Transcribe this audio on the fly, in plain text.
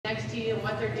against you and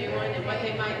what they're doing and what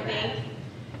they might think.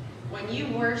 When you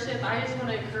worship, I just want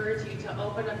to encourage you to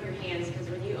open up your hands, because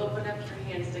when you open up your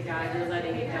hands to God, you're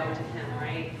letting it go to Him,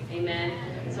 right? Amen?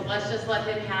 So let's just let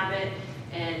Him have it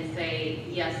and say,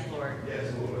 yes, Lord.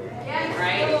 Yes, Lord. Yes,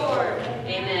 right? Lord.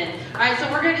 Amen. All right,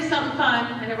 so we're going to do something fun.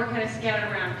 I know we're kind of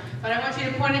scattered around. But I want you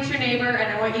to point at your neighbor,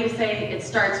 and I want you to say, it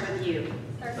starts with you.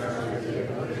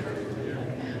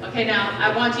 Okay, now,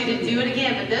 I want you to do it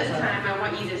again, but this time I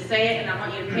want you to say it, and I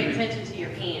want you to pay attention to your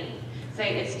hand.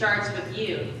 Say, it starts with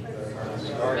you.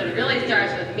 But it really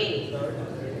starts with me.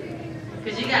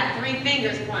 Because you got 3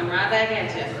 fingers pointing right back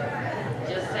at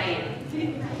you. Just saying.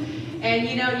 And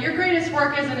you know, your greatest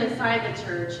work isn't inside the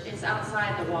church, it's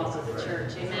outside the walls of the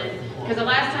church. Amen? Because the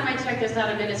last time I checked, there's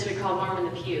not a ministry called Warm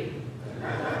in the Pew.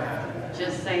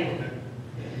 Just saying.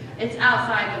 It's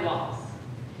outside the walls.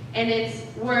 And it's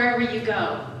wherever you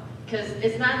go. Because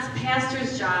it's not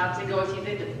pastor's job to go with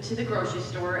you to the grocery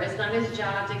store. It's not his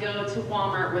job to go to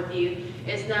Walmart with you.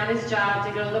 It's not his job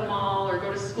to go to the mall or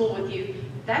go to school with you.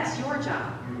 That's your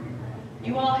job.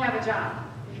 You all have a job.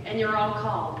 And you're all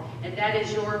called. And that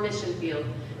is your mission field.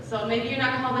 So maybe you're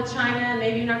not called to China.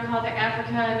 Maybe you're not called to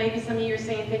Africa. Maybe some of you are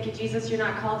saying, thank you, Jesus, you're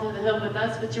not called to the hill with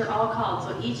us. But you're all called.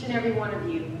 So each and every one of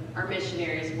you are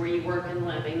missionaries where you work and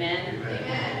live. Amen?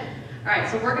 Amen. All right,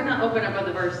 so we're going to open up with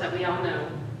a verse that we all know.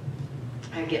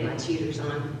 I get my cheaters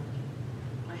on.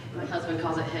 My husband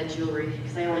calls it head jewelry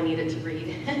because I only need it to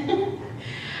read.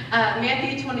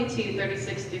 Matthew 22,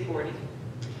 36 through 40.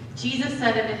 Jesus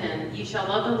said unto him, you shall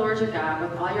love the Lord your God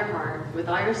with all your heart, with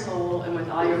all your soul, and with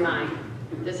all your mind.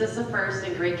 This is the first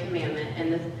and great commandment,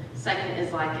 and the second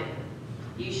is like it.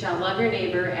 You shall love your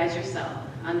neighbor as yourself.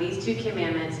 On these 2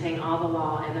 commandments hang all the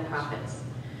law and the prophets.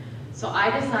 So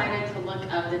I decided to look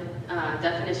up the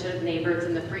definition of neighbor. It's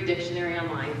in the free dictionary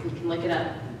online. You can look it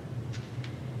up.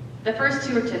 The first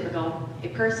 2 are typical. A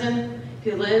person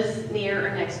who lives near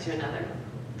or next to another.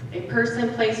 A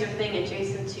person, place, or thing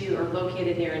adjacent to or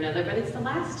located near another. But it's the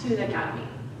last 2 that got me.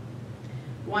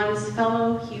 One's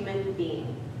fellow human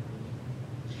being.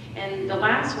 And the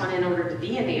last one, in order to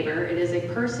be a neighbor, it is a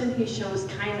person who shows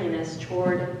kindliness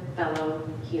toward fellow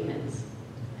humans.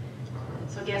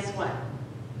 So guess what?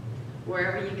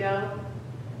 Wherever you go,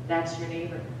 that's your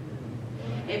neighbor.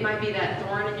 It might be that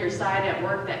thorn in your side at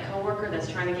work, that coworker that's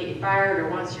trying to get you fired or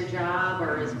wants your job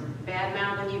or is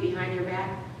bad-mouthing you behind your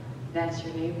back. That's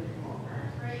your neighbor.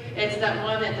 It's that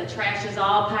one that the trash is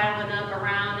all piling up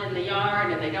around in the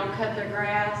yard and they don't cut their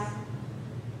grass.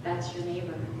 That's your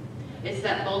neighbor. It's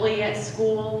that bully at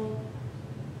school.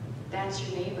 That's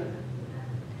your neighbor.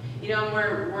 You know,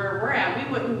 where we're at,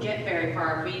 we wouldn't get very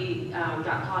far if we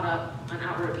got caught up on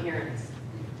outward appearance.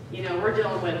 You know, we're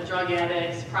dealing with drug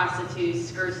addicts, prostitutes,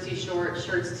 skirts too short,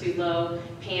 shirts too low,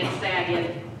 pants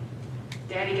sagging.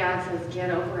 Daddy God says,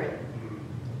 get over it.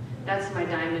 That's my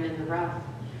diamond in the rough.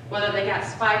 Whether they got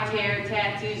spiked hair,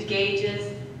 tattoos,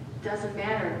 gauges, doesn't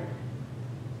matter.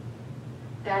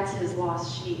 That's his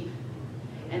lost sheep.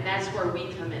 And that's where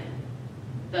we come in.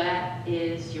 That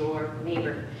is your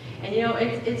neighbor. And you know,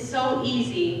 it's so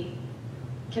easy.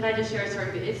 Can I just share a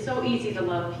story? It's so easy to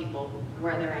love people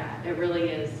where they're at. It really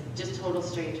is. Just total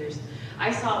strangers.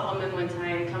 I saw a woman one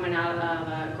time coming out of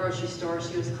a grocery store.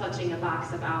 She was clutching a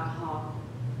box of alcohol,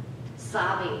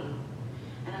 sobbing.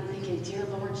 And I'm thinking, dear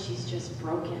Lord, she's just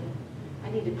broken.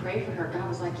 I need to pray for her. God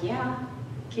was like, yeah.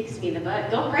 Kicks me in the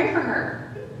butt. Go pray for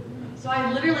her. So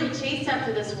I literally chased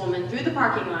after this woman through the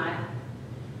parking lot,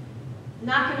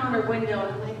 knocking on her window,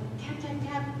 and I'm like, tap, tap,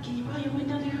 tap, can you roll your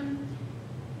window down?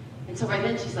 And so right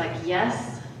then she's like,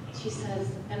 yes. She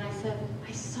says, and I said,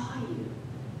 I saw you.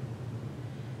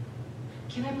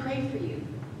 Can I pray for you?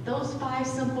 Those 5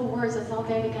 simple words, that's all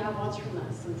Daddy God wants from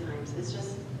us sometimes. It's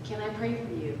just, can I pray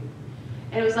for you?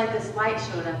 And it was like this light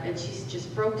showed up, and she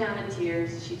just broke down in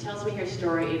tears. She tells me her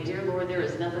story, and dear Lord, there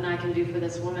is nothing I can do for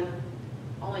this woman.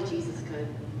 Only Jesus could.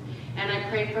 And I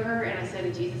prayed for her, and I said,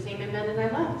 in Jesus' name, amen, and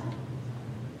I left.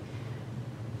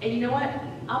 And you know what?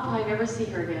 I'll probably never see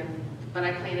her again, but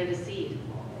I planted a seed.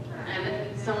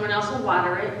 And someone else will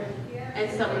water it, and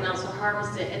someone else will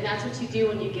harvest it. And that's what you do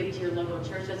when you give to your local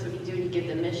church. That's what you do when you give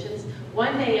to missions.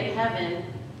 One day in heaven,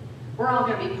 we're all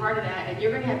going to be part of that, and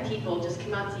you're going to have people just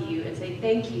come up to you and say,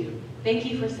 thank you. Thank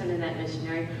you for sending that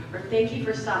missionary, or thank you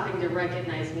for stopping to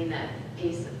recognize me in that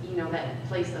place, that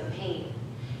place of pain.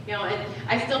 You know, and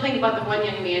I still think about the one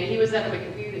young man. He was at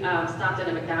we stopped at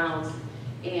a McDonald's,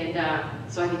 and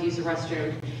so I could use the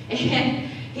restroom. And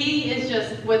he is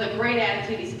just with a great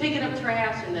attitude. He's picking up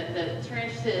trash, and the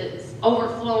trash is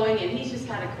overflowing, and he's just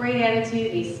got a great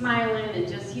attitude. And he's smiling, and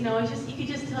just you could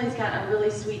just tell he's got a really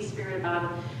sweet spirit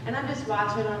about him. And I'm just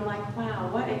watching, and I'm like, wow,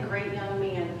 what a great young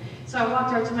man. So I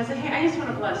walked over to him, I said, hey, I just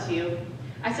want to bless you.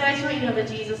 I said, I just want you to know that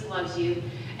Jesus loves you.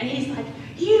 And he's like,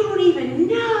 you don't even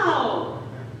know.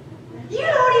 You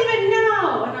don't even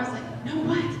know. And I was like, no,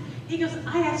 what? He goes,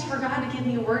 I asked for God to give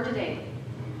me a word today.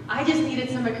 I just needed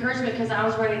some encouragement because I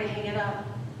was ready to hang it up.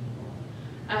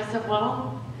 I said,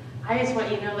 well, I just want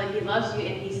you to know that he loves you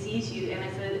and he sees you. And I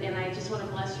said, and I just want to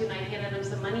bless you. And I handed him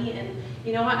some money. And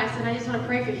you know what? I said, I just want to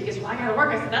pray for you. He goes, well, I got to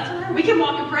work. I said, that's all right. We can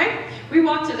walk and pray. We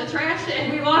walk to the trash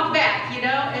and we walk back, you know?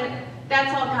 And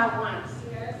that's all God wants.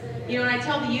 You know, and I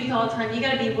tell the youth all the time, you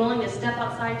got to be willing to step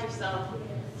outside yourself,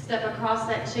 step across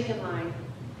that chicken line,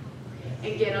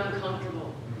 and get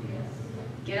uncomfortable.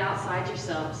 Get outside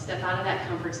yourself. Step out of that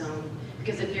comfort zone.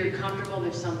 Because if you're comfortable,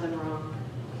 there's something wrong.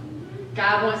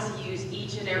 God wants to use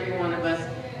each and every one of us.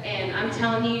 And I'm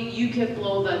telling you, you could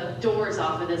blow the doors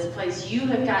off of this place. You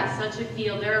have got such a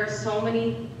field. There are so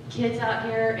many kids out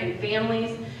here and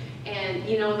families. And,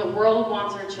 you know, the world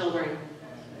wants our children.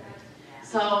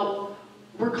 So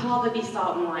we're called to be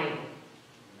salt and light.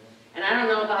 And I don't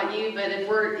know about you, but if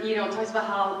we're, you know, it talks about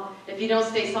how if you don't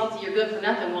stay salty, you're good for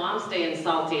nothing. Well, I'm staying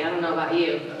salty. I don't know about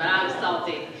you, but I'm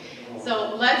salty.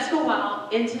 So let's go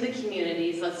out into the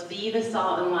communities. Let's be the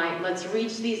salt and light. Let's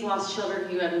reach these lost children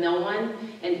who have no one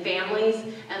and families,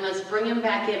 and let's bring them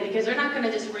back in because they're not going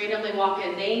to just randomly walk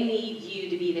in. They need you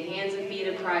to be the hands and feet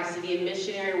of Christ, to be a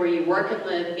missionary where you work and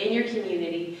live in your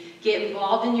community, get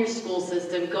involved in your school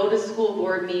system, go to school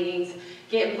board meetings,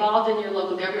 get involved in your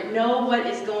local government, know what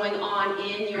is going on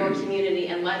in your community,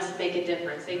 and let's make a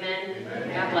difference. Amen? Amen.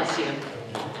 God bless you.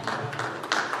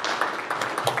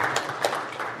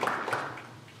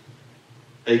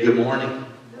 Hey, good morning.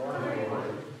 Good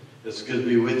morning. It's good to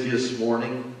be with you this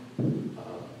morning.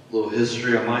 A little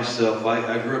history on myself.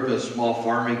 I grew up in a small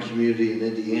farming community in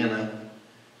Indiana.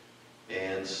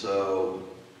 And so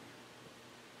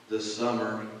this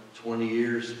summer, 20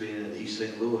 years being in East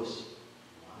St. Louis.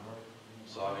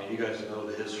 So, I mean, you guys know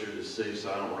the history of the city,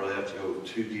 so I don't really have to go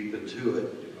too deep into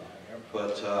it.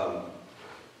 But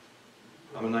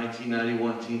I'm a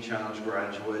 1991 Teen Challenge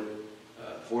graduate.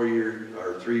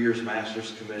 3 years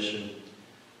master's commission.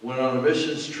 Went on a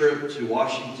missions trip to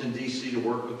Washington, D.C. to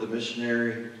work with the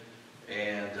missionary.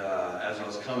 And as I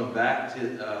was coming back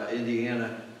to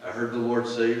Indiana, I heard the Lord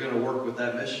say, you're going to work with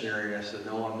that missionary. And I said,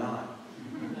 no, I'm not.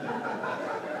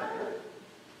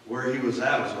 Where he was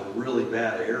at was a really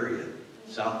bad area.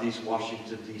 Southeast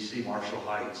Washington, D.C., Marshall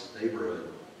Heights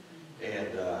neighborhood. And,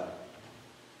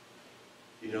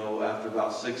 you know, after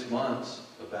about 6 months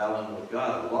of battling with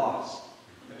God, I lost.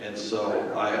 And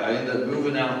so I ended up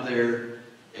moving out there,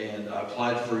 and I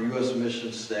applied for U.S.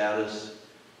 mission status.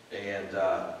 And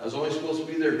I was only supposed to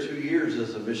be there 2 years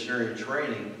as a missionary in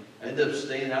training. I ended up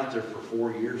staying out there for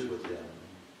 4 years with them,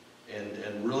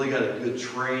 and really got a good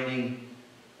training,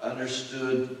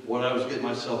 understood what I was getting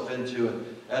myself into. And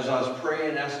as I was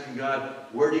praying, asking God,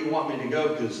 where do you want me to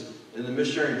go? Because in the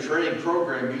missionary training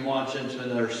program, you launch into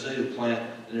another city to plant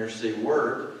an inner city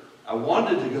work. I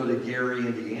wanted to go to Gary,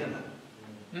 Indiana.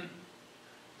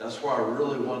 That's where I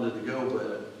really wanted to go,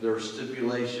 but there were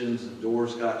stipulations and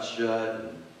doors got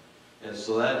shut, and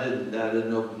so that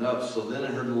didn't open up. So then I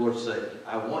heard the Lord say,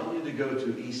 I want you to go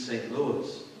to East St.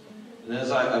 Louis. And as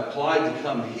I applied to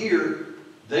come here,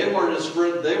 they were just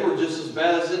as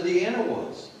bad as Indiana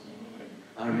was.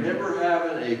 I remember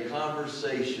having a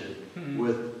conversation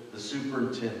with the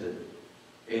superintendent,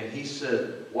 and he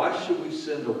said, why should we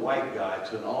send a white guy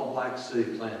to an all-black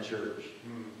city to plant church?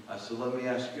 I said, let me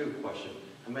ask you a question.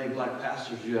 How many black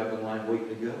pastors do you have in line waiting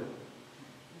to go?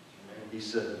 He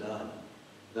said, none.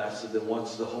 I said, then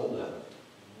what's the holdup?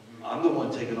 I'm the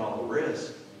one taking all the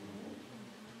risk.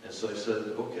 And so he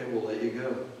said, okay, we'll let you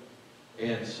go.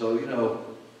 And so, you know,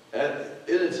 in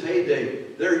its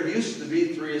heyday, there used to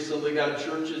be 3 Assembly God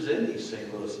churches in East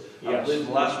St. Louis. Yes. I believe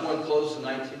the last one closed in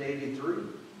 1983.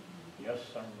 Yes,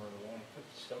 I remember the one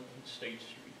at 57th State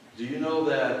Street. Do you know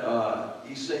that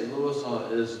East St. Louis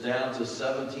is down to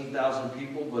 17,000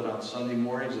 people, but on Sunday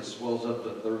mornings it swells up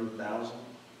to 30,000?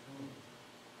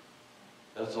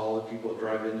 That's all the people that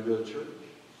drive in to go to church.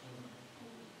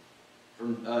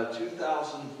 From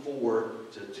 2004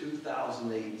 to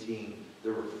 2018,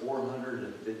 there were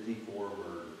 454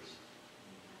 murders.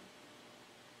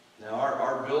 Now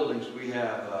our buildings, we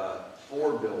have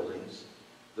 4 buildings.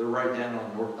 They're right down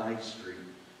on North 9th Street.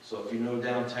 So if you know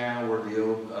downtown where the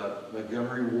old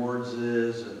Montgomery Wards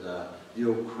is, and the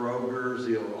old Kroger's,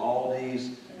 the old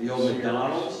Aldi's, the old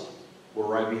McDonald's, we're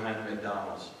right behind the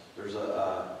McDonald's. There's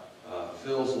a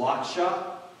Phil's Lock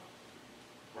Shop.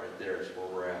 Right there is where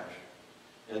we're at.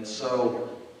 And so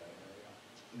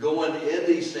going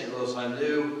into East St. Louis, I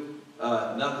knew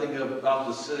nothing about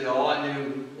the city. All I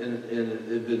knew and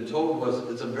had been told was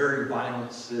it's a very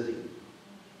violent city.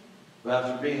 But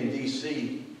after being in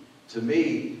D.C., to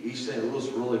me, East St. Louis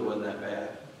really wasn't that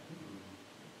bad.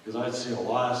 Because I'd seen a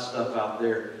lot of stuff out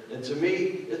there. And to me,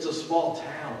 it's a small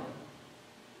town.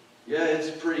 Yeah, it's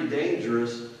pretty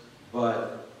dangerous,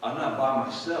 but I'm not by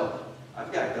myself.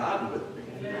 I've got God with me.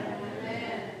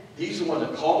 Amen. He's the one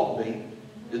that called me.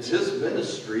 It's His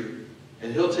ministry,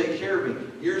 and He'll take care of me.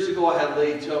 Years ago, I had a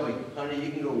lady tell me, honey,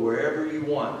 you can go wherever you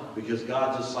want because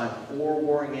God's assigned 4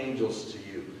 warring angels to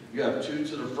you. You have 2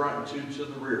 to the front and 2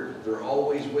 to the rear. They're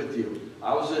always with you.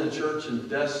 I was in a church in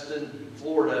Destin,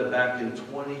 Florida back in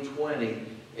 2020,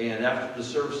 and after the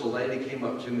service, a lady came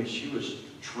up to me. She was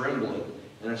trembling.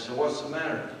 And I said, what's the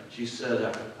matter? She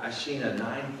said, I seen a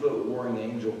 9-foot warring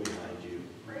angel behind you.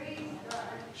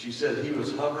 She said, he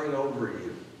was hovering over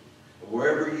you.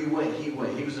 Wherever you went, he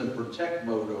went. He was in protect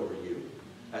mode over you.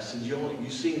 I said, you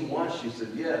seen one? She said,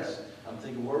 yes. I'm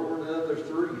thinking, where were the other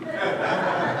 3?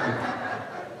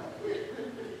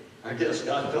 I guess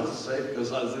God felt safe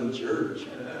because I was in church.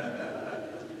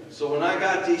 So when I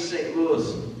got to East St.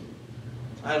 Louis,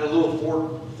 I had a little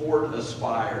Ford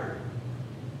Aspire,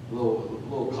 a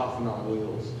little coffin on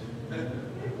wheels.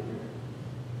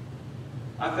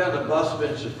 I found a bus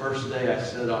bench the first day I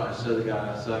sat on. I said to the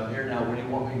guy, I said, I'm here now. What do you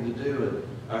want me to do? And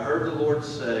I heard the Lord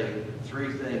say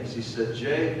 3 things. He said,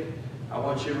 Jay, I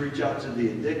want you to reach out to the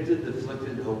addicted, the afflicted,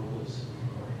 and hopeless.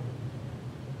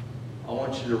 I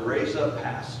want you to raise up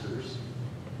pastors,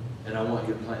 and I want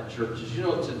you to plant churches. You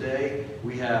know, today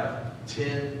we have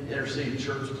 10 inner-city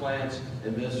church plants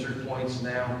and ministry points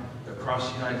now across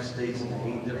the United States in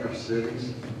 8 different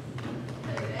cities.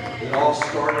 It all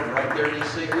started right there in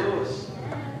East St. Louis.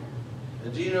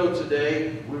 And do you know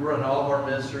today we run all of our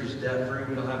ministries debt-free?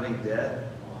 We don't have any debt.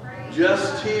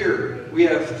 Just here we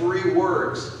have 3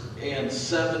 works and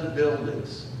 7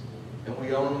 buildings, and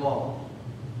we own them all.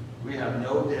 We have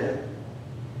no debt.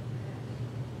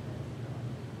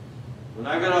 When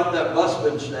I got off that bus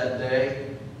bench that day,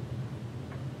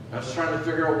 I was trying to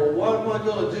figure out, well, what am I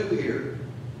going to do here?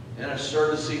 And I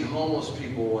started seeing homeless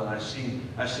people, and I seen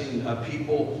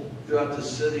people throughout the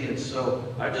city, and so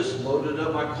I just loaded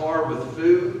up my car with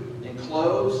food and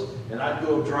clothes, and I'd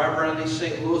go drive around East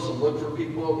St. Louis and look for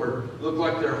people who look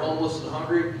like they're homeless and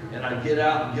hungry, and I'd get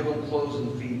out and give them clothes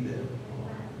and feed them.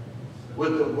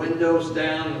 With the windows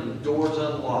down and the doors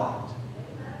unlocked.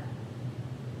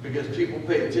 Because people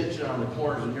pay attention on the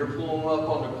corners. When you're pulling up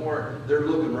on the corner, they're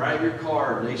looking right at your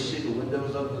car and they see the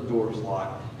windows up and the doors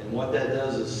locked. And what that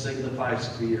does is signifies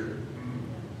fear.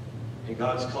 And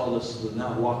God's called us to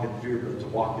not walk in fear, but to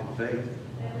walk in faith.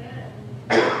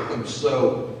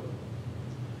 So,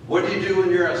 what do you do when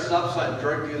you're at a stop sign and a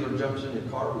drug dealer jumps in your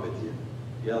car with you?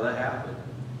 Yeah, that happened.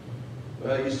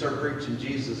 Well, you start preaching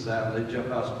Jesus out and they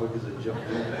jump out as quick as they jumped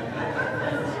in.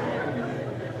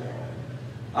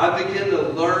 I began to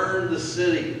learn the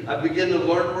city. I began to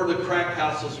learn where the crack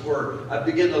houses were. I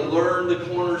began to learn the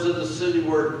corners of the city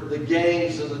where the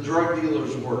gangs and the drug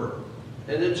dealers were.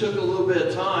 And it took a little bit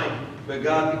of time, but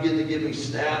God began to give me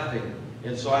staffing.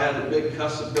 And so I had a big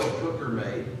custom-built cooker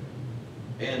made.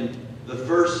 And the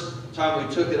first time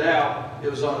we took it out, it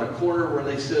was on a corner where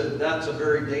they said, that's a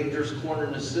very dangerous corner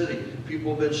in the city.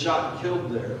 People have been shot and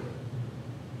killed there.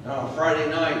 Friday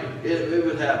night, it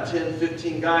would have 10,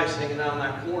 15 guys hanging out in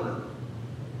that corner.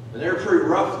 And they're pretty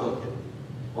rough looking.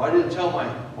 Well, I didn't tell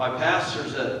my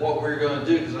pastors that what we were going to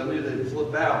do because I knew they'd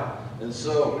flip out. And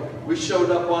so we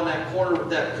showed up on that corner with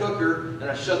that cooker, and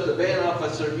I shut the van off. I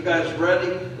said, are you guys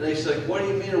ready? And they said, what do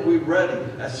you mean, are we ready?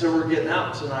 I said, we're getting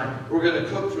out tonight. We're going to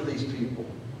cook for these people.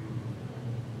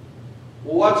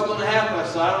 Well, what's going to happen? I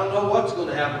said, I don't know what's going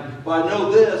to happen, but I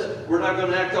know this, we're not going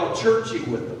to act all churchy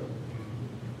with them.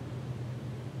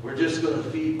 We're just going to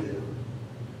feed them.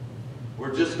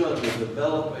 We're just going to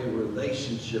develop a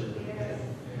relationship with them.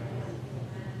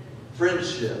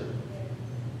 Friendship.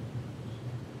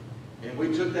 And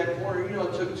we took that corner. You know,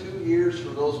 it took 2 years for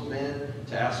those men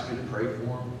to ask me to pray for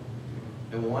them.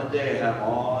 And one day I had them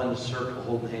all in a circle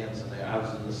holding hands, and I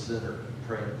was in the center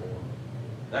praying for them.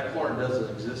 That corner doesn't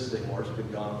exist anymore. It's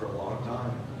been gone for a long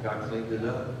time. God cleaned it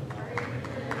up.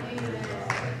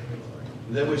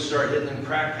 And then we started hitting them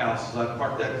crack houses. I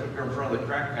parked that cooker in front of the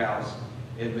crack house,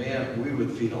 and man, we would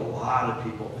feed a lot of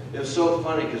people. It was so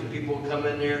funny because people would come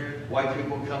in there, white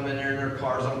people would come in there in their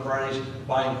cars on Fridays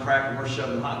buying crack, and we're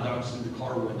shoving hot dogs through the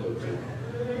car window too.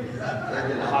 They're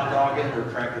getting a hot dog and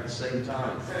they're crack at the same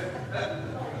time.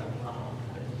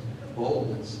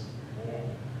 Boldness.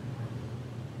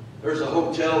 There's a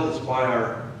hotel that's by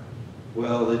our,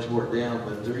 well, they tore it down,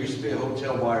 but there used to be a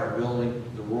hotel by our building,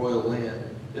 the Royal Inn.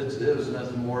 It was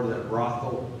nothing more than a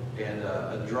brothel and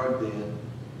a drug den.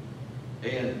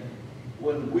 And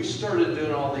when we started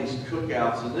doing all these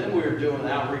cookouts, and then we were doing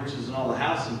outreaches and all the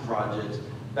housing projects,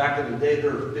 back in the day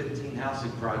there were 15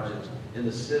 housing projects in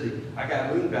the city. I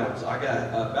got moon bounce, I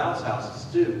got bounce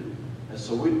houses too. And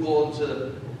so we pull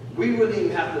into we wouldn't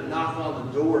even have to knock on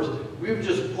the doors. We would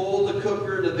just pull the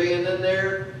cooker, the van in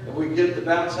there, and we'd get the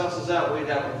bounce houses out. We'd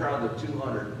have a crowd of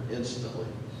 200 instantly.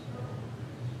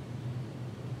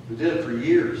 We did it for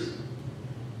years.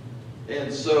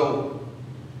 And so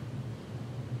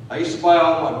I used to buy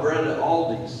all my bread at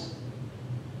Aldi's.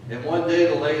 And one day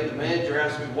the manager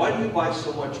asked me, "Why do you buy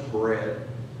so much bread?"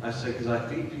 I said, "Because I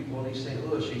feed people in East St.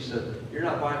 Louis." She said, "You're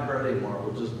not buying bread anymore.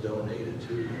 We'll just donate it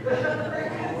to you."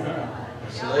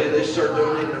 So they started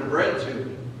donating their bread to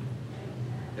me.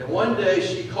 And one day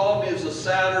she called me, it was a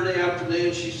Saturday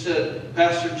afternoon, she said,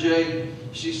 "Pastor Jay,"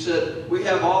 she said, "we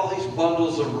have all these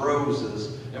bundles of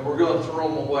roses and we're going to throw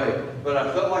them away. But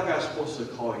I felt like I was supposed to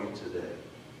call you today.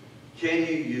 Can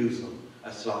you use them?"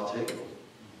 I said, "I'll take them."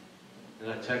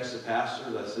 And I texted the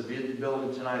pastor, I said, "Be at the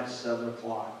building tonight at 7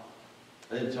 o'clock.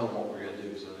 I didn't tell them what we were going to do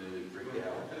because they didn't freak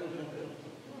out. I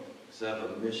said, "I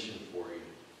have a mission for you."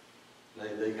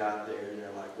 They got there and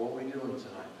they're like, "What are we doing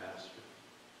tonight, Pastor?"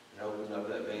 And I opened up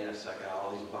that van. I said, "I got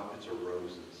all these buckets of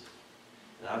roses.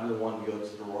 And I've been wanting to go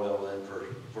to the Royal Inn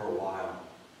for a while.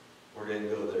 We're going to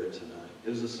go there tonight." It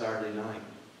was a Saturday night.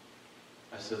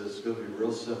 I said, "It's going to be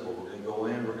real simple. We're going to go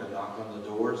in. We're going to knock on the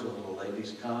doors. When the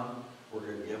ladies come, we're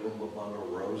going to give them a bundle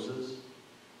of roses.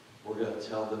 We're going to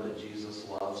tell them that Jesus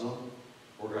loves them.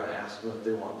 We're going to ask them if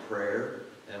they want prayer.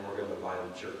 And we're going to invite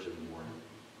them to church in the morning."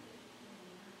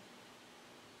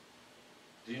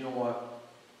 Do you know what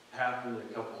happened at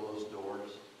a couple of those doors?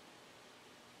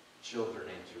 Children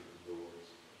answered the doors.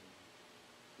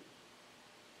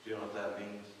 Do you know what that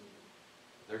means?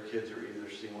 Their kids are either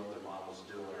seeing what their mom was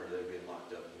doing or they're being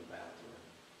locked up in the bathroom.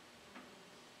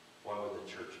 Why would the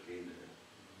church be there?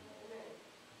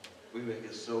 We make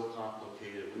it so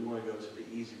complicated. We want to go to the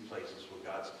easy places where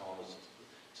God's calling us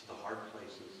to the hard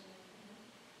places.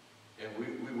 And we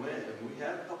went, and we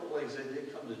had a couple ladies, they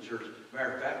did come to church.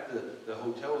 Matter of fact, the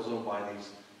hotel was owned by these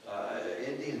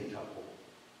Indian couple.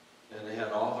 And they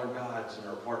had all their gods in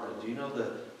their apartment. Do you know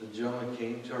that the gentleman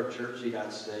came to our church, he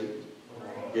got saved,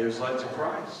 gave his life to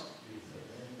Christ.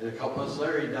 And a couple months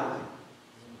later, he died.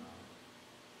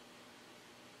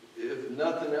 If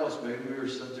nothing else, maybe we were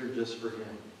sent there just for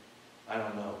him. I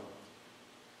don't know.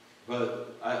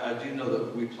 But I do know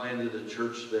that we planted a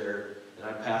church there, and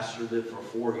I pastored it for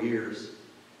 4 years.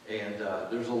 And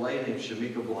there's a lady named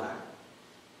Shamika Black.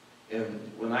 And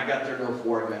when I got there in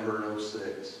 2004, I met her in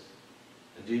 2006.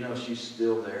 And do you know she's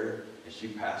still there? And she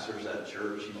pastors that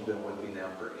church. She's been with me now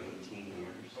for 18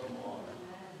 years.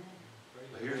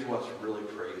 But here's what's really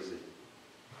crazy.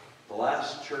 The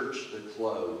last church that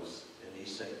closed in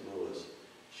East St. Louis,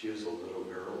 she was a little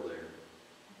girl there.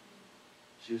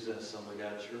 She was in Assembly of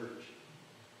God Church.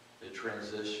 They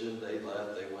transitioned, they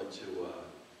left, they went to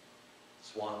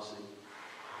Swansea.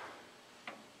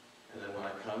 And then when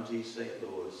I come to East St.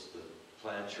 Louis to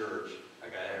plant church, I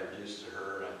got introduced to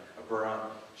her, and I brought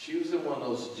on. She was in one of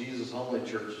those Jesus-only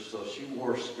churches, so she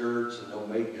wore skirts and no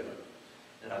makeup.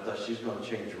 And I thought she's going to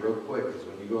change real quick, because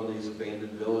when you go in these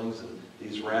abandoned buildings and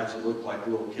these rats that look like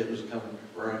little kittens come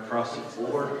running across the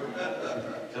floor,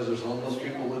 because there's homeless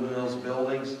people living in those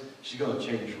buildings, she's going to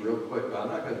change real quick. But I'm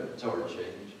not going to tell her to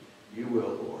change. You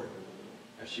will, Lord.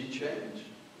 And she changed.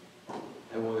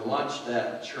 And when we launched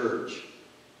that church,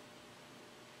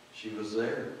 she was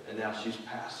there. And now she's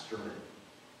pastoring.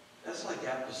 That's like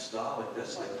apostolic.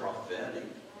 That's like prophetic.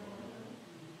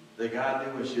 That God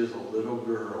knew when she was a little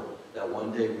girl that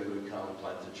one day we would come and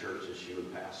plant the church and she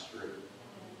would pastor it.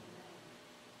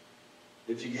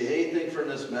 If you get anything from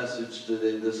this message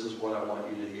today, this is what I want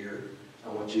you to hear. I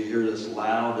want you to hear this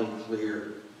loud and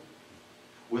clear.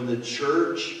 When the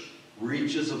church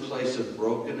reaches a place of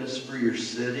brokenness for your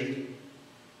city,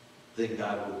 then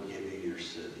God will give you your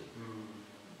city.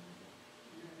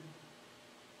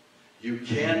 You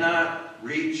cannot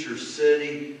reach your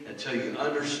city until you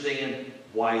understand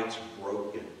why it's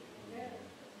broken.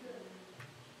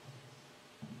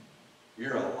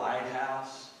 You're a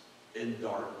lighthouse in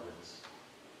darkness.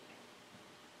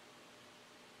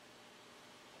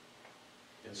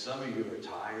 And some of you are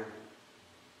tired.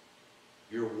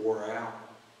 You're wore out.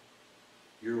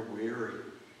 You're weary.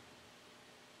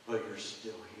 But you're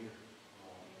still here.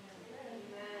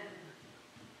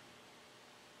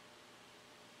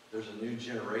 There's a new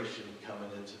generation coming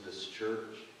into this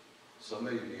church. Some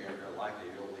of you aren't going to like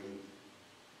it. You'll leave.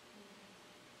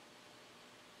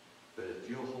 But if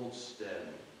you'll hold steady,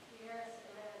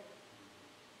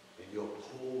 and you'll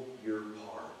pull your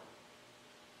part.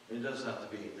 And it doesn't have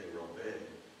to be anything real big.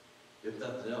 If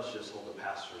nothing else, just hold the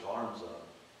pastor's arms up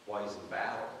while he's in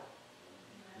battle.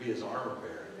 Be his armor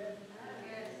bearer.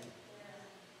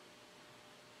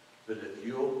 But if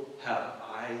you'll have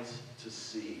eyes to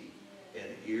see and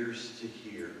ears to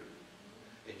hear,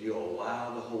 and you'll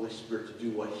allow the Holy Spirit to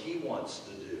do what he wants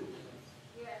to do.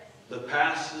 The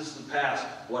past is the past.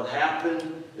 What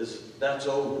happened that's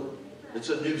over. It's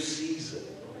a new season.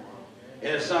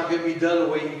 And it's not going to be done the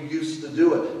way you used to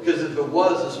do it. Because if it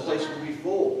was, this place would be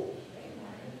full.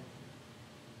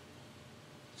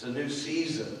 It's a new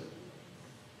season.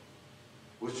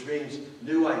 Which means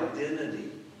new identity.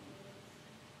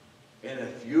 And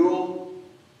if you'll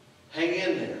hang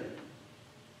in there,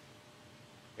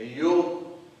 and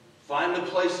you'll find a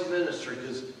place of ministry,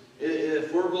 because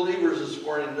if we're believers this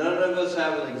morning, none of us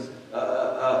have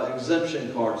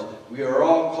exemption cards. We are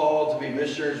all called to be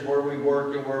missionaries where we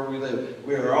work and where we live.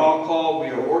 We are all called, we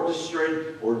are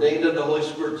ordained of the Holy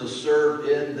Spirit to serve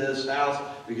in this house,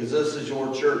 because this is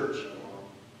your church.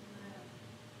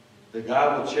 That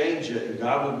God will change it, and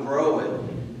God will grow it,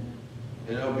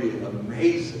 and it'll be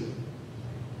amazing.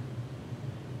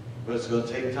 But it's going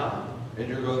to take time, and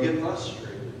you're going to get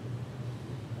frustrated.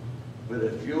 But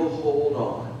if you'll hold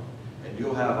on, and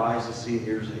you'll have eyes to see and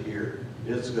ears to hear,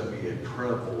 it's going to be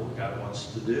incredible what God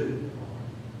wants to do.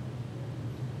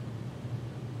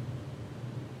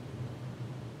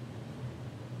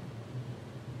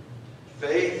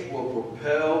 Faith will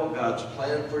propel God's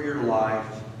plan for your life,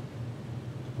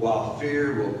 while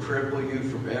fear will cripple you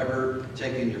from ever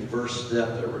taking your first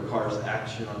step that requires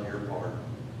action on your part.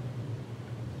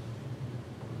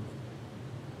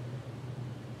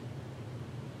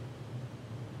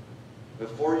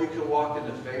 Before you can walk in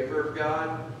the favor of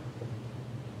God,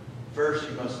 first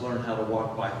you must learn how to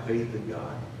walk by faith in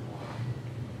God.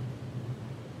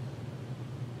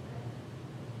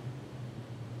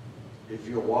 If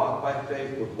you walk by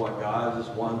faith with what God is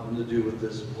wanting to do with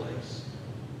this place,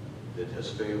 then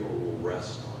his favor will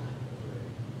rest on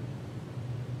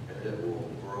it. And it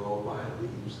will grow by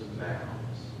leaps and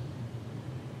bounds.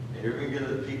 And you're going to get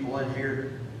the people in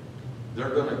here,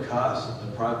 they're going to cuss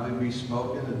and probably be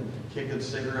smoking and kicking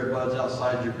cigarette butts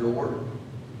outside your door.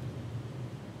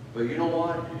 But you know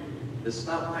what? It's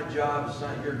not my job. It's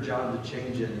not your job to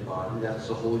change anybody. That's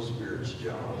the Holy Spirit's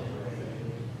job.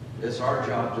 It's our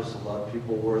job just to love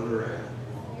people where they're at.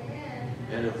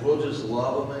 And if we'll just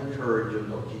love them and encourage them,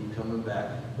 they'll keep coming back.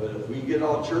 But if we get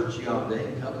all churchy on them, they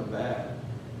ain't coming back.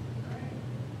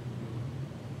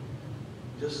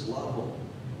 Just love them.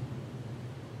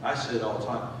 I say it all the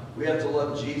time. We have to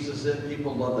love Jesus, and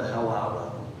people love the hell out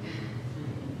of him.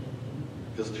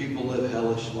 Because people live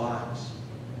hellish lives.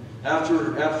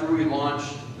 After we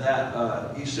launched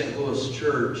that East St. Louis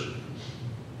church,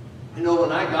 you know,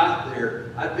 when I got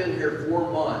there, I'd been here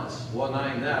 4 months. Well, not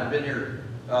even that. I've been here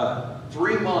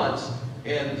 3 months.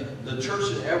 And the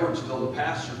church in Edwardsville, the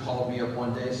pastor called me up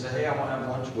one day and said, hey, I want to have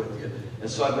lunch with you. And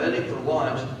so I met him for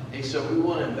lunch. And he said, we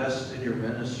want to invest in your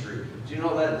ministry. Do you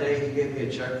know that day he gave me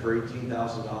a check for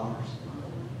 $18,000?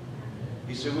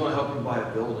 He said, we want to help you buy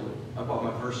a building. I bought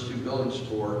my first 2 buildings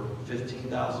for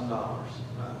 $15,000.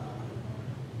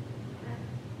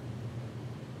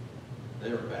 They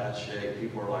were in bad shape.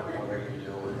 People were like, what are you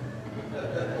doing?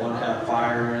 One had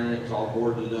fire in it. It was all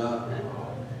boarded up.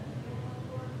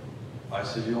 I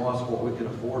said, you know, that's what we can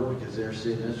afford, because they're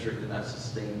seeing ministry cannot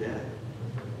sustain debt.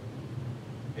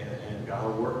 And God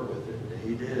will work with it. And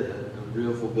he did. They're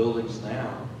beautiful buildings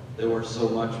now. They weren't so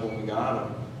much when we got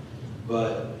them.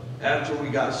 But after we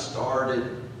got started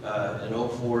in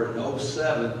 04 and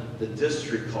 07, the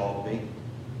district called me.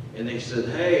 And they said,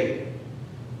 hey,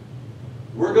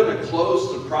 we're going to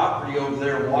close the property over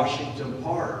there in Washington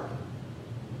Park.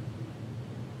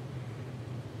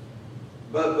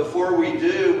 But before we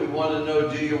do, we want to know,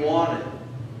 do you want it?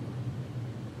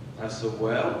 I said,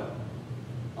 well,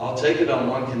 I'll take it on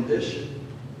one condition.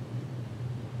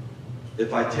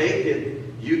 If I take it,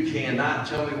 you cannot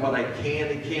tell me what I can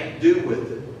and can't do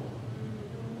with it.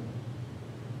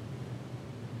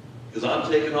 Because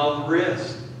I'm taking all the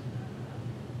risk.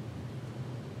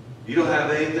 You don't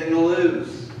have anything to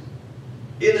lose.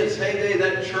 In its heyday,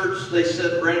 that church, they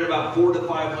said, ran about 400 to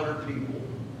 500 people.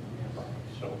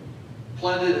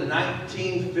 Planted in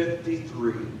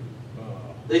 1953.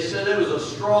 They said it was a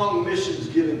strong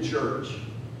missions-giving church.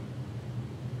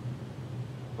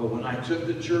 But when I took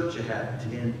the church, it had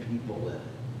 10 people in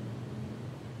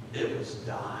it. It was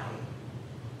dying.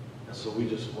 And so we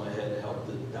just went ahead and helped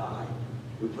it die.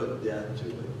 We put death to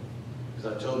it.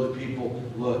 Because I told the people,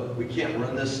 look, we can't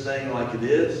run this thing like it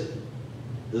is.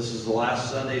 This is the last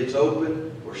Sunday it's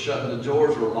open. We're shutting the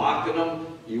doors. We're locking them.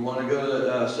 You want to go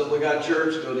to Assembly of God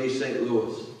Church? Go to East St.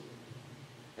 Louis.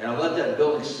 And I let that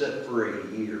building sit for a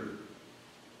year.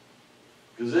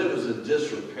 Because it was in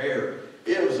disrepair.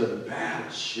 It was in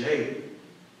bad shape.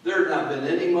 There had not been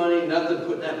any money, nothing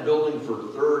put in that building for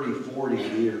 30, 40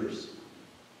 years.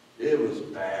 It was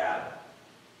bad.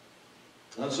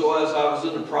 And so as I was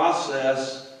in the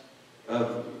process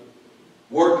of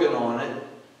working on it,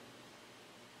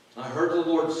 I heard the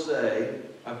Lord say,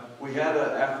 we had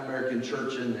an African-American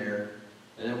church in there,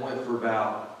 and it went for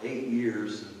about 8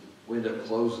 years, and we ended up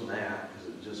closing that because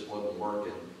it just wasn't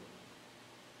working.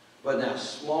 But in that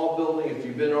small building, if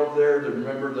you've been over there to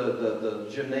remember the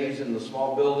gymnasium, the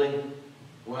small building,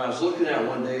 when I was looking at it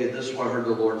one day, this is what I heard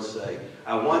the Lord say.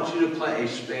 I want you to plant a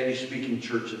Spanish-speaking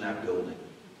church in that building.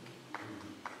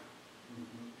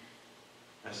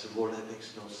 I said, Lord, that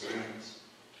makes no sense.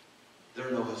 There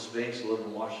are no Hispanics that live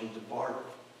in Washington Park.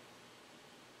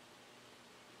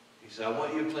 He said, I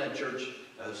want you to plant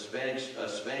a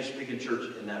Spanish-speaking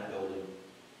church in that building.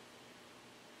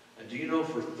 And do you know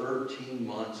for 13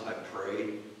 months I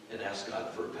prayed and asked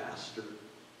God for a pastor?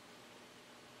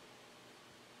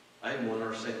 I even went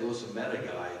over to St. Louis and met a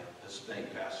guy, a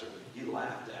Hispanic pastor. He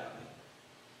laughed at me.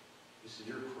 He said,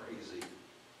 you're crazy.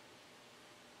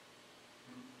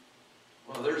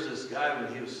 Well, there's this guy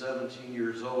when he was 17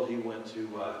 years old. He went to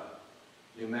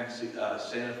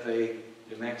Santa Fe,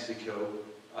 New Mexico,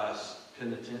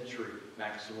 penitentiary,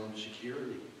 maximum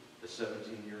security at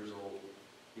 17 years old.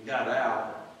 He got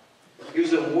out. He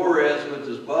was in Juarez with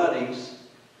his buddies,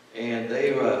 and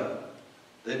they drove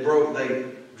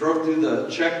through the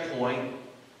checkpoint,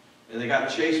 and they got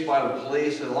chased by the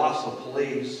police. They lost the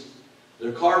police.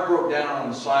 Their car broke down on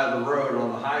the side of the road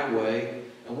on the highway,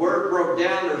 and where it broke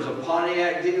down, there's a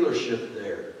Pontiac dealership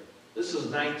there. This is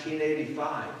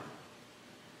 1985.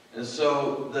 And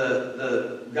so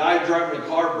the guy driving the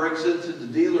car breaks into the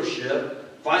dealership,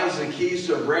 finds the keys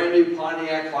to a brand new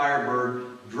Pontiac Firebird,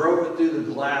 drove it through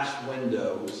the glass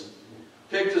windows,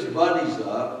 picked his buddies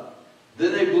up.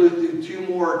 Then they blew through 2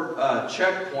 more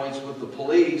checkpoints with the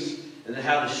police, and they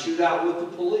had a shootout with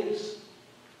the police.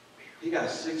 He got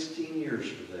 16 years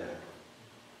for that.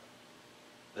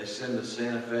 They sent him to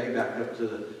Santa Fe, back up to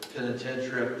the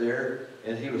penitentiary up there,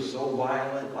 and he was so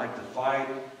violent, liked to fight.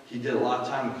 He did a lot of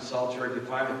time in solitary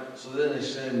confinement, so then they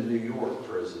sent him to New York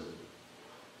prison.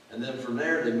 And then from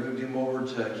there, they moved him over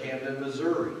to Camden,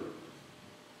 Missouri.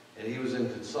 And he was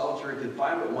in solitary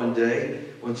confinement one day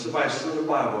when somebody slid a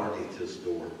Bible underneath his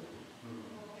door.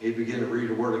 He began to read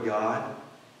the Word of God,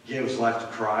 gave his life to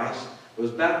Christ,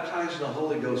 was baptized in the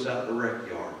Holy Ghost out in the rec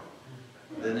yard.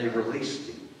 Then they released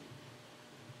him.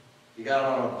 He got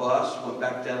on a bus, went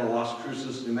back down to Las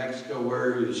Cruces, New Mexico,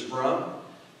 where he was from.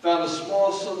 Found a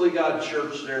small Assembly of God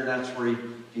church there, and that's where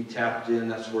he tapped in.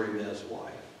 That's where he met his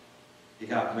wife. He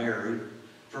got married.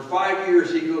 For 5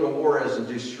 years, he'd go to Juarez and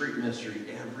do street ministry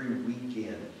every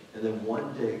weekend. And then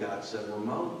one day, God said,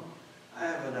 Ramon, I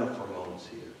have enough Ramones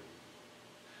here.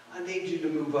 I need you to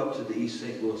move up to the East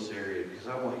St. Louis area because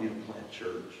I want you to plant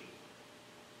church.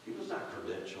 He was not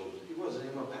credentialed. He wasn't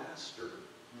even a pastor.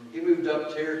 He moved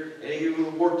up there, and he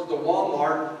worked at the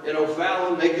Walmart in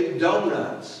O'Fallon making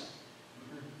donuts.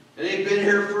 And he'd been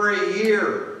here for a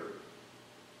year.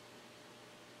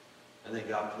 And then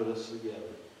God put us together.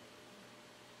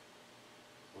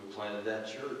 We planted that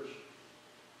church.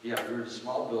 Yeah, we were in a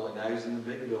small building. Now he's in the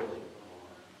big building.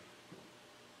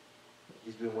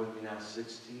 He's been with me now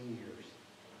 16 years.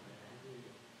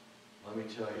 Let me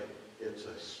tell you, it's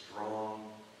a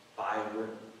strong,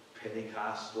 vibrant,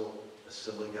 Pentecostal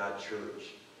Assembly of God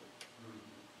church.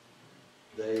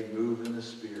 They move in the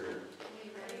Spirit.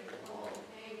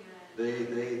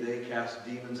 They cast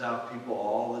demons out of people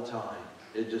all the time.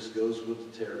 It just goes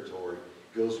with the territory,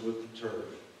 goes with the turf.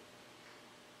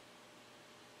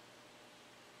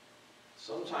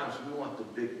 Sometimes we want the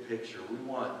big picture. We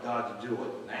want God to do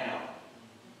it now.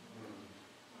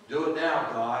 Do it now,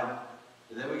 God.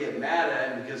 And then we get mad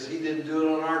at him because he didn't do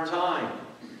it on our time.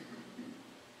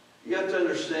 You have to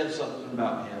understand something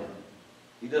about him.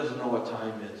 He doesn't know what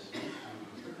time is.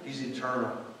 He's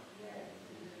eternal.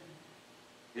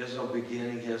 He has no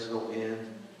beginning. He has no end.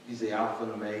 He's the Alpha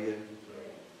and Omega.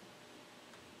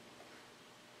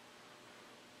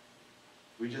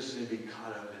 We just need to be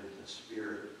caught up in the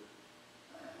Spirit.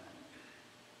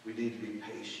 We need to be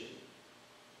patient.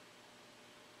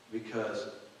 Because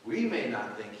we may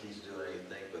not think he's doing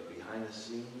anything, but behind the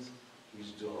scenes,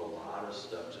 he's doing a lot of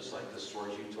stuff. Just like the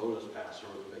stories you told us, Pastor,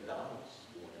 with McDonald's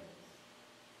this morning.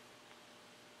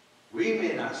 We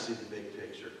may not see the big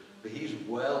picture, but he's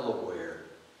well aware.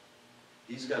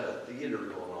 He's got a theater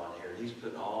going on here. He's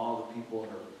putting all the people in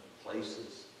their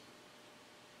places.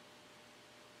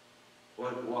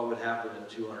 What would happen if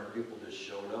 200 people just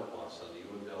showed up on Sunday? You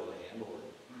wouldn't be able to handle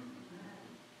it.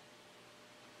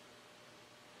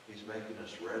 He's making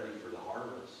us ready for the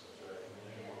harvest.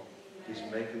 He's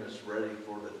making us ready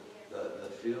for the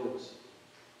fields,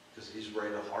 because he's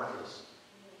ready to harvest.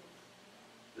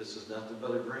 This is nothing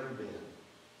but a grain bin.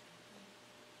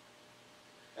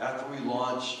 After we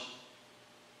launched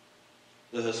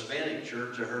the Hispanic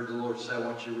church, I heard the Lord say, I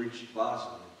want you to reach the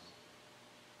Bosnians.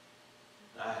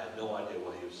 I had no idea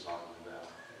what he was talking about.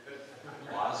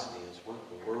 Bosnians, what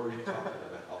in the world are you talking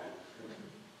about?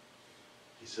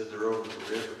 He said, they're over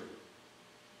the river.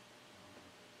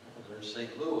 They're in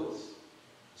St. Louis.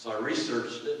 So I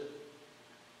researched it.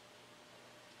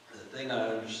 The thing I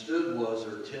understood was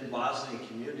there are 10 Bosnian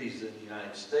communities in the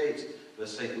United States, but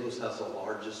St. Louis has the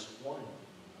largest one.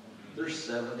 There's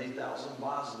 70,000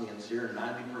 Bosnians here, and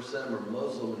 90% of them are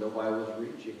Muslim, and nobody was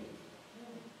reaching them.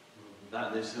 Not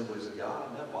in the Assemblies of God,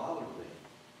 and that bothered me.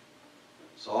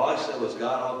 So all I said was,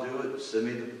 God, I'll do it. Send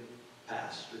me the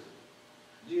pastor.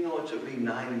 Do you know it took me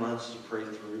 9 months to pray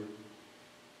through?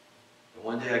 And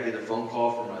one day I get a phone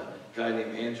call from a guy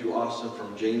named Andrew Austin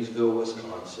from Janesville,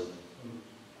 Wisconsin.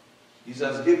 He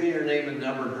says, give me your name and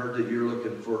number, and heard that you're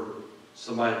looking for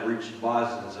somebody to reach the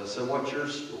Bosnians. I said, what's your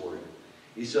story?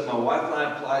 He said, my wife and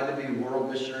I applied to be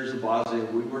world missionaries in Bosnia.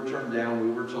 We were turned down.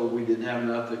 We were told we didn't have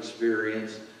enough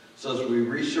experience. So as we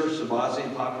researched the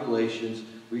Bosnian populations,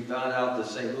 we found out that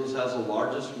St. Louis has the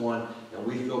largest one, and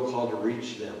we feel called to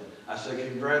reach them. I said,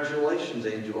 congratulations,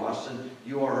 Andrew Austin.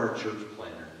 You are our church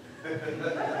planner.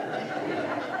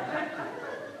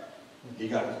 He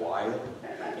got quiet.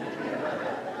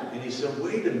 And he said,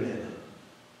 wait a minute.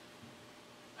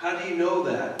 How do you know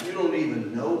that? You don't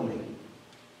even know me.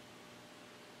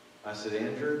 I said,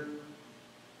 Andrew,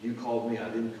 you called me. I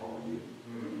didn't call you.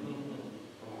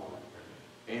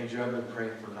 Andrew, I've been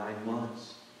praying for 9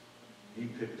 months. He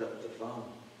picked up the phone.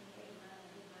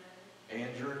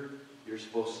 Andrew, you're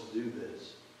supposed to do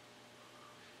this.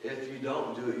 If you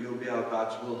don't do it, you'll be out of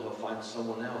God's will, and he'll find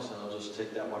someone else, and it'll just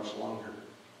take that much longer.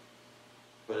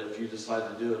 But if you decide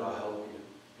to do it, I'll help you.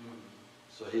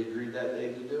 So he agreed that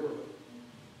day to do it.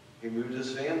 He moved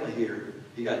his family here.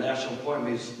 He got national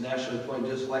appointment. He's nationally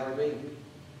appointed just like me.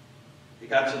 He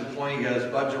got to the point, he got his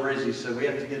budget raised. He said, we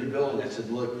have to get a building. I said,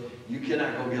 look, you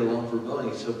cannot go get a loan for a building.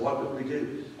 He said, what would we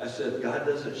do? I said, if God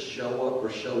doesn't show up or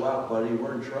show out, buddy,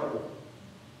 we're in trouble.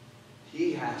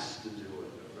 He has to do it.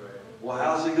 Well,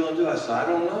 how's he going to do it? I said, I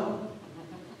don't know.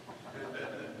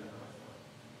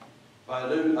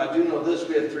 But I do know this.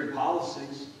 We have 3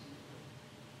 policies.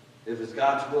 If it's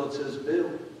God's will, it's his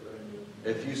bill.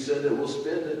 If you send it, we'll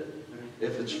spend it.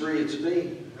 If it's free, it's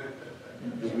me.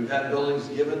 Because we've had buildings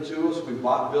given to us. We've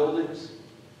bought buildings.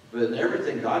 But in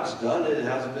everything, God's done it. It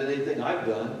hasn't been anything I've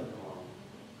done.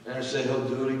 And I said he'll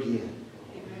do it again.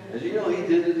 And you know, he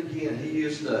did it again. He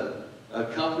used a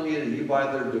company that you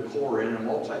buy their decor in, a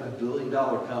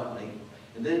multi-billion-dollar company.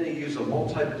 And then he used a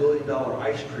multi-billion-dollar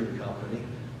ice cream company.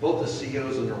 Both the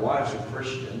CEOs and their wives are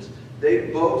Christians. They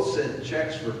both sent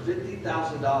checks for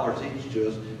 $50,000 each to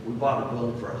us. We bought a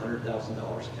building for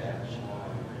 $100,000 cash.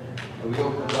 And we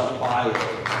opened up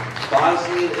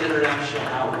Bosnian International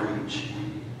Outreach.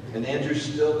 And Andrew's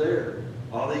still there.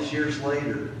 All these years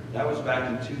later. That was back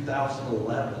in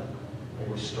 2011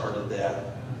 when we started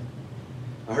that.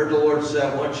 I heard the Lord say,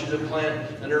 I want you to plant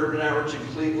an urban outreach in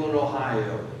Cleveland,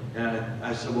 Ohio. And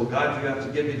I said, well, God, you have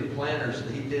to give me the planners.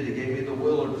 And he did. He gave me the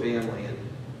Willard family. And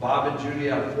Bob and Judy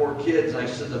have 4 kids. And I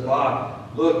said to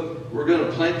Bob, look, we're going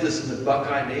to plant this in the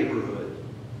Buckeye neighborhood.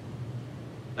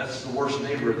 That's the worst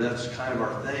neighborhood. That's kind of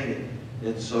our thing.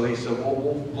 And so he said, well,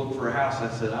 we'll look for a house. I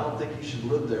said, I don't think you should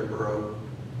live there, bro.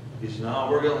 He said, no,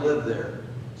 we're going to live there.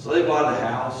 So they bought a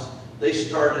house. They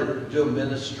started doing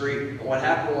ministry. And what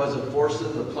happened was it forced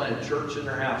them to plant a church in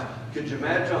their house. Could you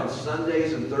imagine on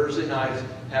Sundays and Thursday nights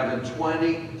having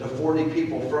 20 to 40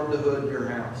 people from the hood in your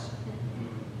house?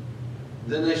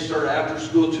 Then they started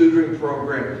after-school tutoring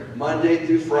program. Monday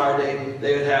through Friday,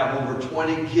 they would have over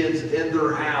 20 kids in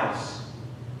their house.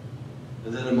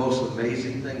 And then the most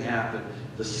amazing thing happened.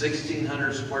 The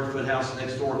 1,600 square foot house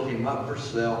next door came up for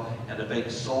sale, and the bank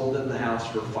sold them the house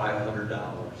for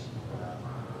 $500.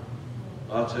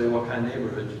 I'll tell you what kind of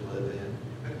neighborhood you live in.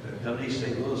 Come to East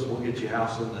St. Louis, we'll get you a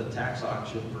house in the tax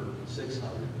auction for $600.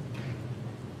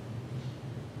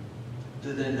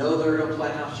 Did they know they were going to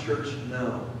plant house church?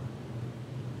 No.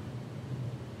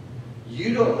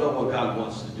 You don't know what God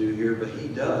wants to do here, but he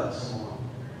does.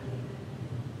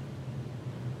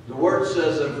 The word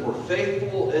says that if we're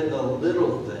faithful in the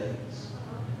little things,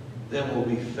 then will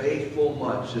be faithful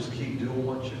much. Just keep doing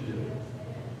what you're doing.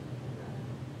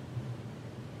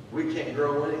 We can't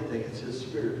grow anything. It's His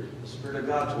Spirit. The Spirit of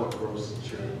God's what grows the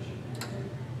church.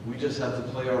 We just have to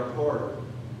play our part.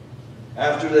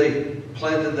 After they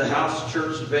planted the house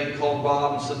church, the bank called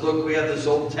Bob and said, look, we have this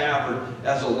old tavern. It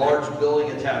has a large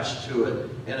building attached to it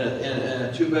and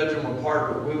a 2-bedroom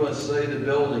apartment. We want to sell you the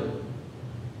building.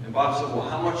 And Bob said, well,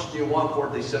 how much do you want for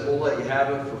it? They said, we'll let you have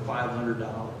it for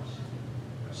 $500.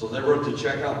 So they wrote the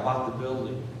check out and bought the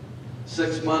building.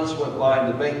 6 months went by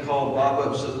and the bank called Bob up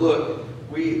and said, look,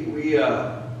 we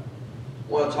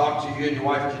want to talk to you and your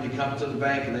wife. Can you come to the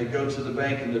bank? And they go to the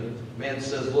bank and the man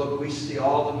says, look, we see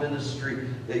all the ministry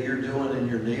that you're doing in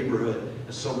your neighborhood.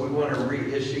 And so we want to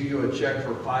reissue you a check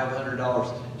for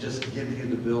 $500 just to give you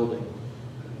the building.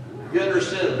 You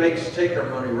understand, the banks take our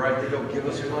money, right? They don't give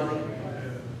us money.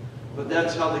 But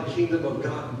that's how the kingdom of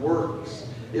God works.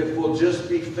 If we'll just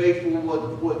be faithful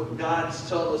with what God's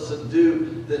telling us to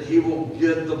do, then He will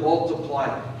give the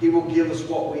multiply. He will give us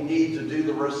what we need to do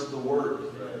the rest of the work.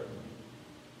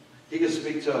 He can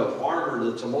speak to a farmer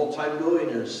that's a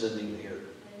multi-millionaire sitting here.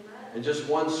 And just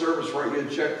one service, write you a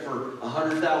check for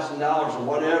 $100,000 or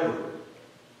whatever.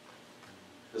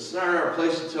 It's not our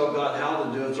place to tell God how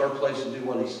to do it. It's our place to do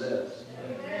what He says.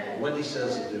 When He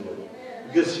says to do it.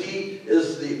 Because He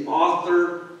is the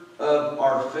author of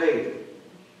our faith.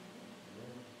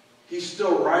 He's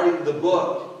still writing the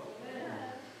book.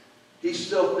 He's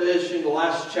still finishing the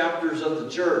last chapters of the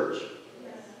church.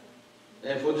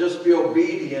 And if we'll just be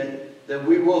obedient, then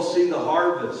we will see the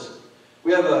harvest.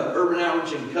 We have an urban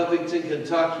outreach in Covington,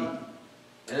 Kentucky.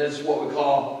 And it's what we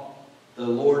call the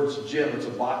Lord's Gym. It's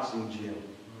a boxing gym.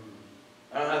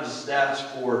 I don't have the stats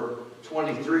for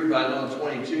 23, but I know in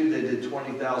 22 they did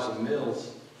 20,000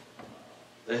 meals.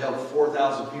 They helped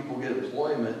 4,000 people get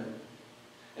employment.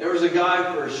 And there was a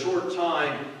guy for a short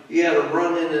time, he had a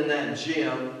run-in in that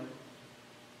gym.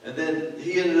 And then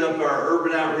he ended up our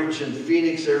urban outreach in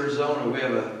Phoenix, Arizona. We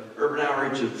have an urban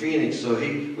outreach in Phoenix. So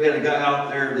we had a guy out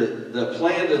there that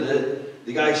planted it.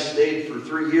 The guy stayed for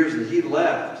 3 years and he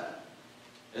left.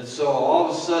 And so all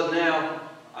of a sudden now,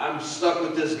 I'm stuck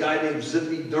with this guy named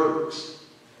Zippy Dirks.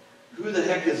 Who the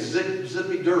heck is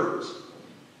Zippy Dirks?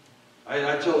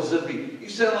 I told Zippy, you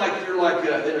sound like you're like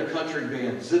in a country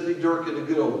band. Zippy Dirk and the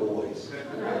Good Old Boys.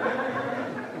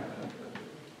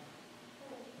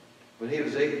 When he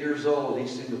was 8 years old, he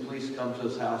seen the police come to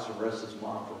his house and arrest his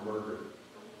mom for murder.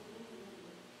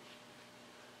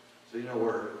 So you know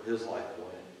where his life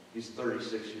went. He's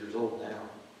 36 years old now.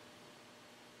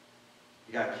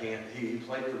 He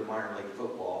played for the minor league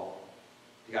football.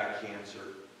 He got cancer.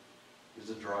 He was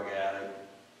a drug addict.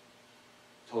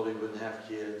 Told he wouldn't have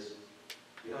kids.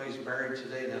 You know, he's married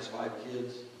today and has 5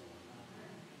 kids.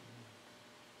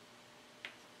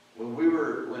 When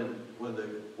the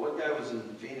one guy was in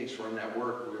Phoenix running that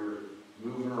work, we were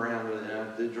moving around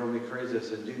and it drove me crazy. I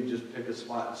said, dude, just pick a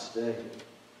spot and stay.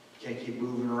 You can't keep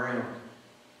moving around.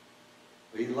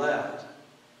 But he left.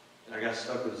 And I got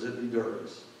stuck with Zippy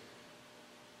Dirks.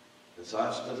 And so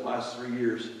I've spent the last 3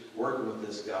 years working with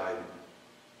this guy,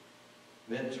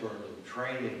 mentoring him,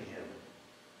 training him.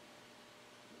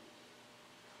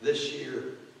 This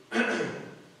year,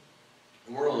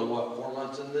 we're only, 4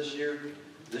 months in this year?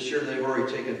 This year they've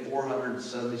already taken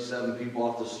 477 people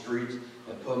off the streets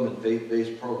and put them in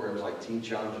faith-based programs like Teen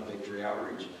Challenge and Victory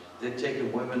Outreach. They've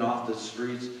taken women off the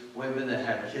streets, women that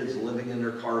had kids living in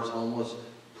their cars homeless,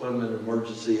 put them in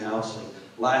emergency housing.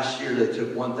 Last year they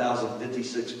took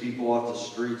 1,056 people off the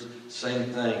streets, same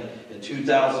thing. In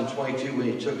 2022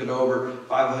 when he took it over,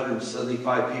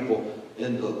 575 people.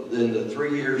 In the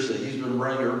 3 years that he's been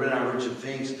running urban outreach in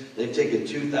Phoenix, they've taken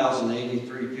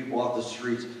 2,083 people off the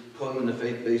streets, put them in the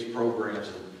faith-based programs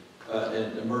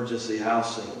and emergency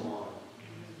housing.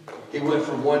 He went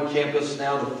from 1 campus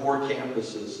now to 4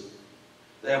 campuses.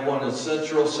 They have one in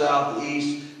Central,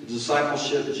 Southeast, a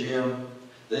discipleship gym.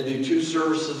 They do 2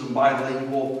 services in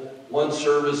bilingual. 1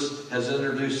 service has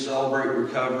introduced Celebrate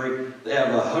Recovery. They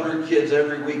have 100 kids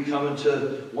every week coming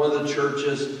to one of the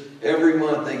churches. Every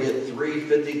month they get 3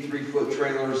 53-foot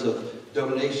trailers of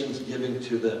donations given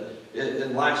to them.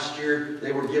 And last year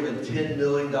they were given $10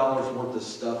 million worth of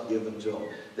stuff given to them.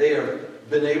 They have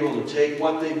been able to take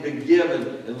what they've been given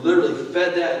and literally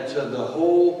fed that into the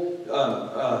whole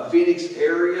Phoenix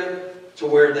area to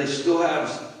where they still have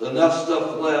enough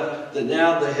stuff left that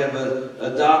now they have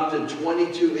adopted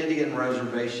 22 Indian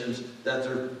reservations that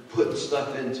they're putting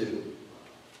stuff into.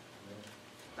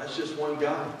 That's just one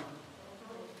guy.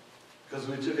 Because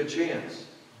we took a chance.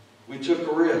 We took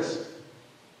a risk.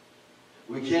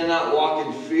 We cannot walk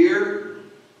in fear.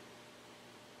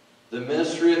 The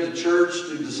ministry of the church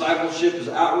through discipleship is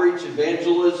outreach,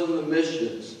 evangelism, and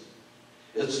missions.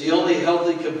 It's the only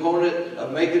healthy component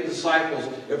of making disciples.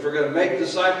 If we're going to make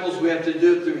disciples, we have to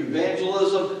do it through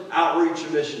evangelism, outreach,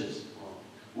 and missions.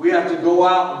 We have to go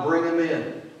out and bring them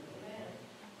in.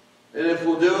 And if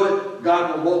we'll do it,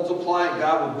 God will multiply and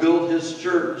God will build His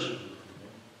church.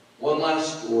 One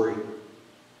last story.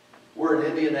 We're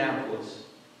in Indianapolis.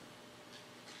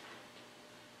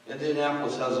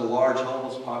 Indianapolis has a large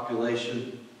homeless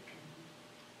population.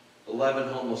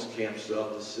 11 homeless camps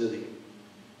throughout the city.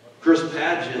 Chris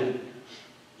Padgett,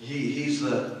 he's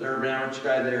they're an average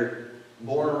guy there,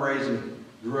 born and raised and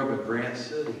grew up in Grant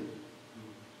City.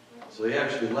 So he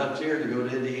actually left here to go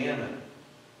to Indiana.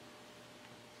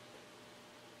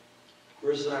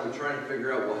 Chris and I were trying to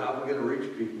figure out, well, how are we going to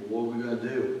reach people? What are we going to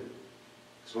do?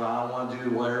 So I don't want to do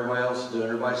what everybody else is doing.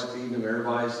 Everybody's feeding them.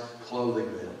 Everybody's clothing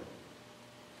them.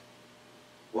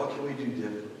 What can we do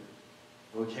different?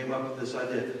 And we came up with this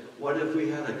idea. What if we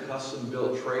had a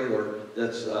custom-built trailer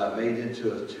that's made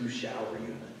into a 2-shower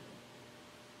unit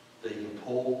that you can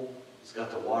pull? It's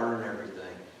got the water and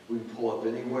everything. We can pull up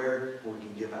anywhere, and we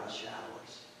can give out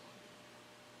showers.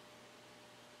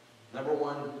 Number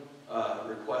one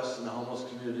request in the homeless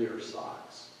community are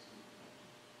socks.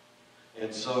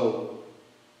 And so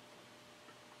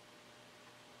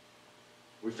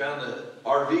we found an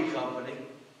RV company.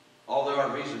 All the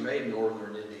RVs are made in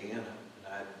northern Indiana.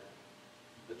 And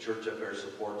the church up there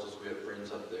supports us. We have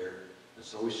friends up there. And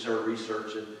so we started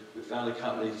researching. We found a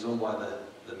company that's owned by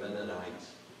the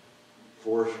Mennonites,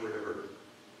 Forest River.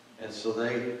 And so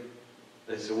they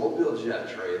said, we'll build you that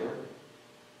trailer.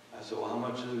 I said, well, how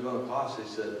much is it going to cost? They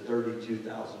said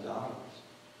 $32,000.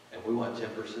 And we want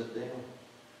 10% down.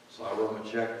 So I wrote them a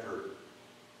check for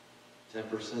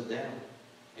 10% down.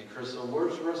 And Chris said,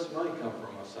 where's the rest of the money come from?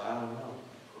 I said, I don't know.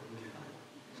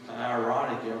 It's kind of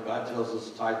ironic, you know, God tells us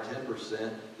to tithe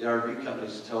 10%. The RV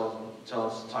companies tell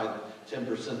us to tithe 10%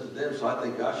 to them, so I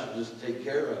think God should just take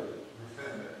care of it.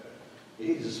 He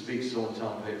needs to speak to someone and tell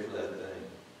them to pay for that thing.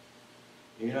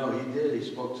 You know, he did. He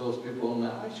spoke to those people in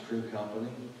the ice cream company.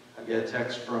 I get a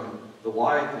text from the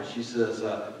wife, and she says,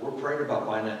 we're praying about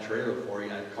buying that trailer for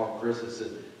you. And I called Chris and said,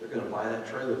 they're going to buy that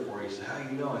trailer for you. He said, how do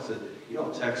you know? I said, you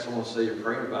don't text someone and say you're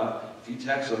praying about it. If you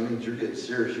text them, it means you're getting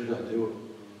serious. You're going to do it.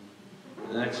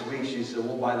 The next week, she said,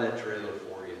 we'll buy that trailer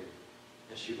for you.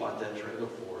 And she bought that trailer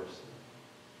for us.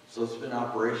 So it's been in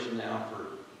operation now for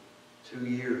 2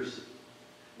 years.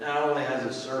 Not only has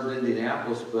it served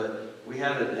Indianapolis, but we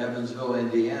had it in Evansville,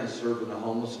 Indiana, serving the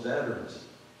homeless veterans,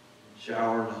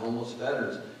 showering the homeless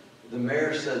veterans. The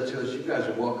mayor said to us, you guys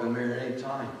are welcome here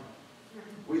anytime.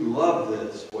 We love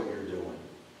this, what you're doing.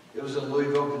 It was in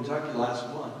Louisville, Kentucky last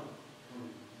month,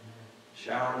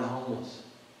 showering the homeless.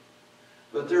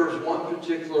 But there was one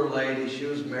particular lady, she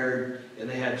was married, and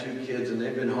they had 2 kids, and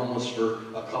they'd been homeless for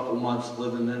a couple months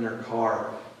living in their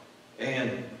car.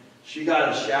 And she got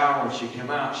a shower, and she came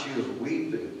out, she was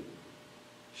weeping.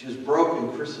 She was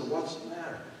broken. Chris said, what's the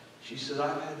matter? She said,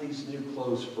 I've had these new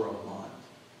clothes for a month.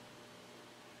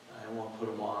 I didn't want to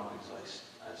put them on because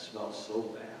I smelled so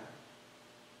bad.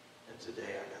 And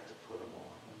today I got to put them on.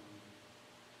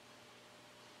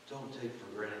 Don't take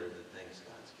for granted the things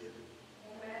God's given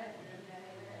you. Amen.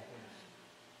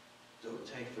 Don't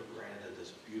take for granted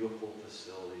this beautiful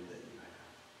facility that you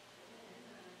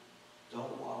have.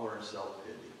 Don't wallow in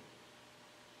self-pity.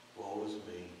 Woe is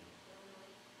me.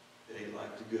 It ain't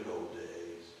like the good old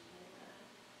days.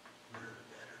 There are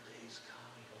better days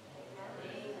coming.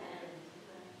 Amen.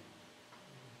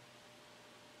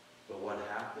 But what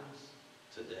happens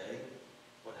today,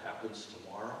 what happens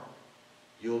tomorrow,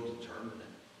 you'll determine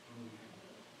it.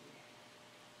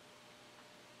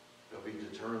 It'll be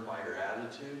determined by your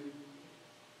attitude,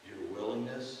 your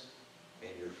willingness,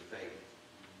 and your faith.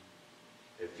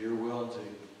 If you're willing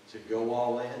to go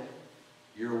all in,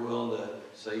 you're willing to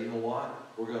say, you know what?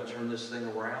 We're going to turn this thing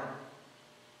around.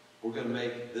 We're going to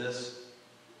make this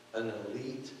an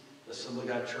elite Assembly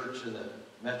God church in the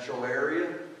metro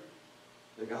area.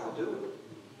 Then God will do it.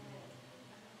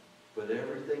 But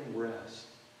everything rests.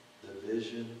 The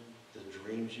vision, the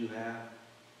dreams you have,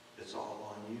 it's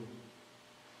all on you.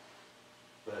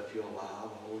 But if you allow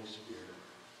the Holy Spirit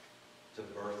to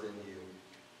birth in you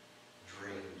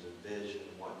dreams and vision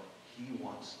and what He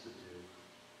wants to do,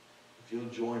 if you'll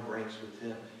join ranks with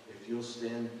Him, if you'll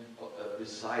stand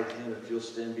beside Him, if you'll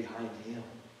stand behind Him,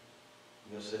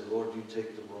 you'll say, Lord, you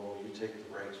take the role, you take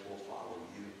the ranks, we'll follow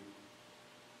you.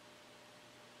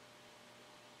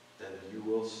 Then you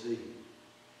will see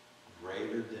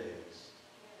greater days